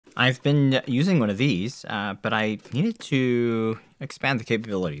I've been using one of these, but I needed to expand the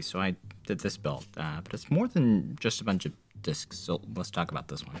capabilities, so I did this build. But it's more than just a bunch of disks, so let's talk about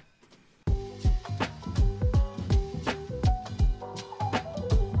this one.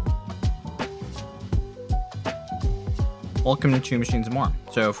 Welcome to Two Machines and More.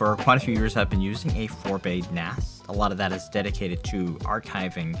 So for quite a few years, I've been using a 4-bay NAS. A lot of that is dedicated to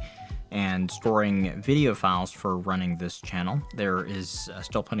archiving and storing video files for running this channel. There is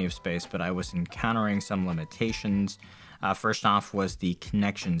still plenty of space, but I was encountering some limitations. First off was the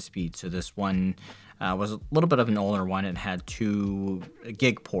connection speed. So this one was a little bit of an older one. It had 2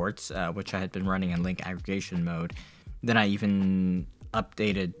 gig ports, which I had been running in link aggregation mode. Then I even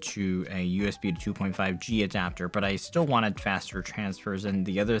updated to a USB to 2.5G adapter, but I still wanted faster transfers. And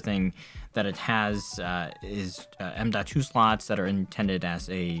the other thing that it has is M.2 slots that are intended as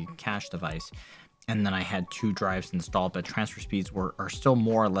a cache device. And then I had 2 drives installed, but transfer speeds are still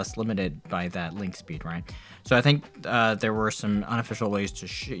more or less limited by that link speed, right? So I think there were some unofficial ways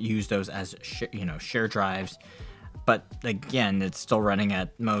to use those as share drives. But again, it's still running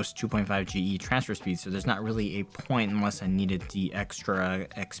at most 2.5 GE transfer speed, so there's not really a point unless I needed the extra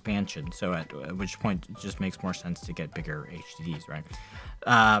expansion. So at which point it just makes more sense to get bigger HDDs, right?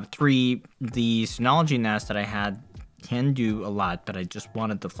 3, the Synology NAS that I had can do a lot, but I just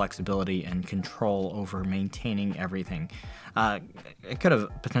wanted the flexibility and control over maintaining everything. I could have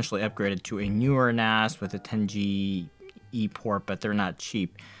potentially upgraded to a newer NAS with a 10G port, but they're not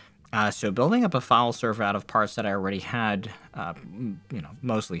cheap. So building up a file server out of parts that I already had,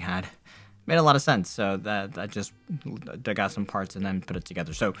 mostly had, made a lot of sense. So that I just dug out some parts and then put it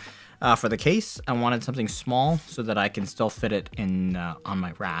together. So for the case, I wanted something small so that I can still fit it in on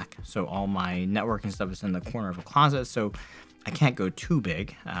my rack. So all my networking stuff is in the corner of a closet. So I can't go too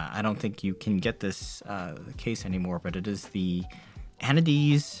big. I don't think you can get this case anymore, but it is the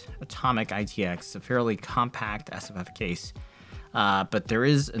Andes Atomic ITX, a fairly compact SFF case. But there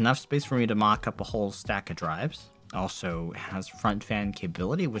is enough space for me to mock up a whole stack of drives. Also has front fan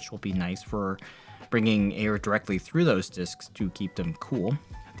capability, which will be nice for bringing air directly through those disks to keep them cool.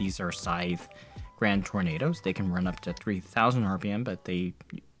 These are Scythe Grand Tornadoes. They can run up to 3,000 RPM, but they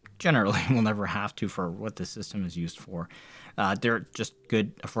generally will never have to for what the system is used for. They're just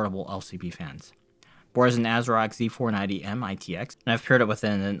good, affordable LCP fans. Board is an ASRock Z490M ITX, and I've paired it with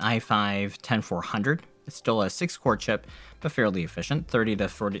an i5-10400. It's still a 6-core chip, but fairly efficient, 30 to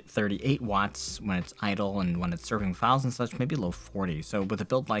 38 watts when it's idle, and when it's serving files and such, maybe low 40. So with a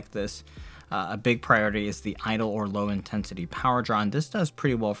build like this, a big priority is the idle or low intensity power draw, and this does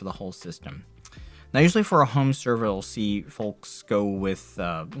pretty well for the whole system. Now, usually for a home server, you'll see folks go with,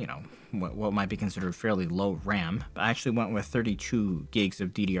 what might be considered fairly low RAM, but I actually went with 32 gigs of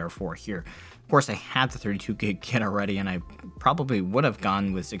DDR4 here. Of course, I had the 32 gig kit already, and I probably would have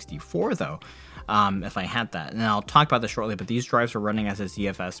gone with 64 though, if I had that. And I'll talk about this shortly, but these drives are running as a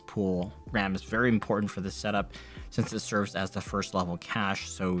ZFS pool. RAM is very important for this setup since it serves as the first level cache,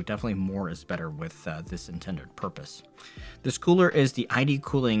 so definitely more is better with this intended purpose. This cooler is the ID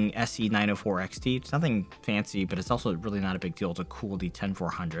Cooling SE904XT. It's nothing fancy, but it's also really not a big deal to cool the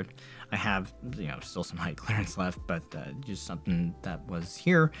 10400. I have, still some high clearance left, but just something that was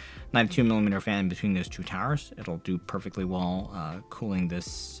here. 92mm fan in between those 2 towers. It'll do perfectly well cooling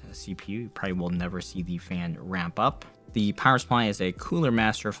this CPU. You probably will never see the fan ramp up. The power supply is a Cooler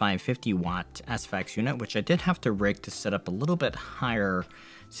Master 550-watt SFX unit, which I did have to rig to set up a little bit higher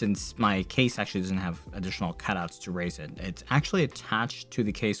since my case actually doesn't have additional cutouts to raise it. It's actually attached to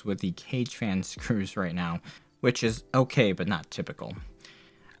the case with the cage fan screws right now, which is okay, but not typical.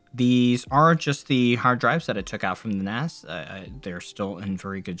 These are just the hard drives that I took out from the NAS. They're still in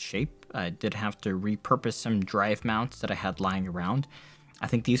very good shape. I did have to repurpose some drive mounts that I had lying around. I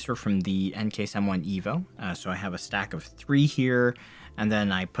think these are from the Ncase M1 Evo. So I have a stack of 3 here, and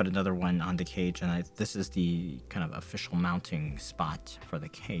then I put another one on the cage, and this is the kind of official mounting spot for the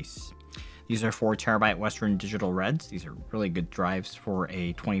case. These are 4TB Western Digital Reds. These are really good drives for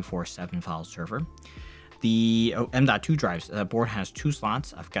a 24/7 file server. The M.2 drives, the board has 2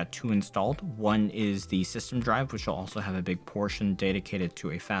 slots. I've got 2 installed. One is the system drive, which will also have a big portion dedicated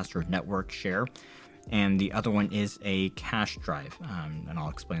to a faster network share. And the other one is a cache drive, and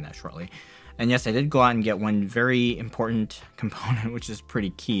I'll explain that shortly. And yes, I did go out and get one very important component, which is pretty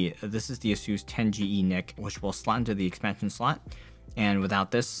key. This is the ASUS 10GE NIC, which will slot into the expansion slot. And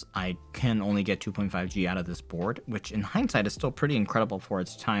without this, I can only get 2.5G out of this board, which in hindsight is still pretty incredible for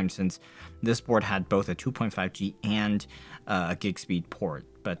its time, since this board had both a 2.5G and a gig speed port.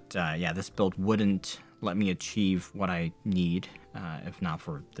 But yeah, this build wouldn't let me achieve what I need if not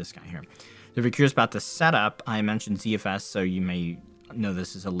for this guy here. So if you're curious about the setup, I mentioned ZFS, so you may know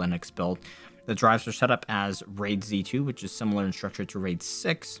this is a Linux build. The drives are set up as RAID Z2, which is similar in structure to RAID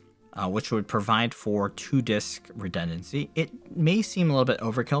 6, which would provide for 2-disk redundancy. It may seem a little bit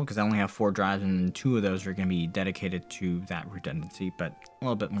overkill because I only have 4 drives and 2 of those are going to be dedicated to that redundancy, but a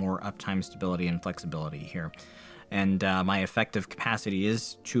little bit more uptime stability and flexibility here. And my effective capacity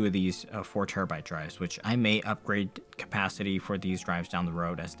is 2 of these 4 terabyte drives, which I may upgrade capacity for these drives down the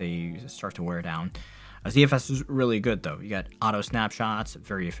road as they start to wear down. ZFS is really good though. You got auto snapshots,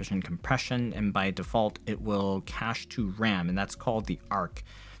 very efficient compression, and by default it will cache to RAM, and that's called the ARC.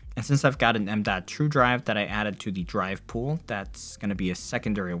 And since I've got an M.2 drive that I added to the drive pool, that's going to be a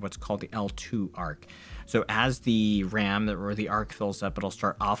secondary of what's called the L2 ARC. So as the RAM or the ARC fills up, it'll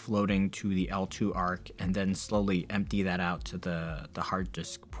start offloading to the L2 ARC and then slowly empty that out to the hard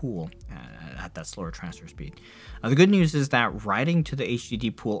disk pool at that slower transfer speed. The good news is that writing to the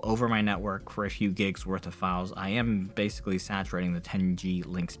HDD pool over my network for a few gigs worth of files, I am basically saturating the 10G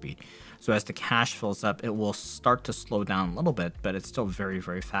link speed. So as the cache fills up, it will start to slow down a little bit, but it's still very,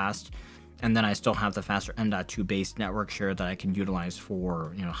 very fast. And then I still have the faster M.2 based network share that I can utilize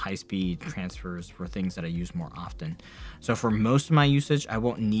for, high-speed transfers for things that I use more often. So for most of my usage, I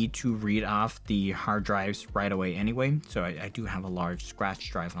won't need to read off the hard drives right away anyway. So I do have a large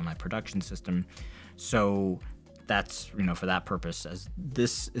scratch drive on my production system. So that's, for that purpose, as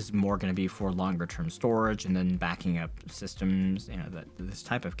this is more going to be for longer term storage and then backing up systems. This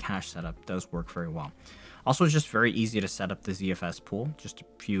type of cache setup does work very well. Also, it's just very easy to set up the ZFS pool, just a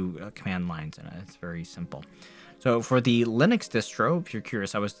few command lines in it. It's very simple. So for the Linux distro, if you're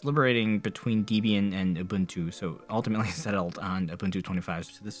curious, I was deliberating between Debian and Ubuntu, so ultimately settled on Ubuntu 25.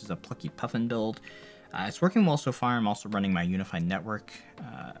 So this is a plucky puffin build. It's working well so far. I'm also running my unified network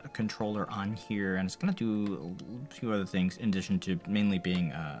controller on here, and it's going to do a few other things in addition to mainly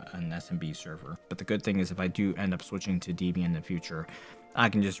being an SMB server. But the good thing is if I do end up switching to Debian in the future, I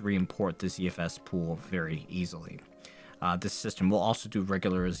can just re-import the ZFS pool very easily. This system will also do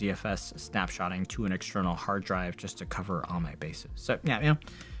regular ZFS snapshotting to an external hard drive just to cover all my bases. So yeah,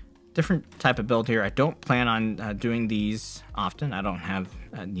 different type of build here. I don't plan on doing these often. I don't have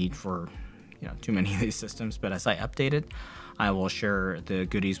a need for too many of these systems, but as I update it, I will share the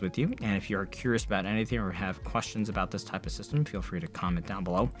goodies with you. And if you're curious about anything or have questions about this type of system, feel free to comment down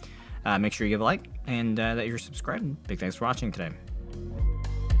below. Make sure you give a like and that you're subscribed. Big thanks for watching today.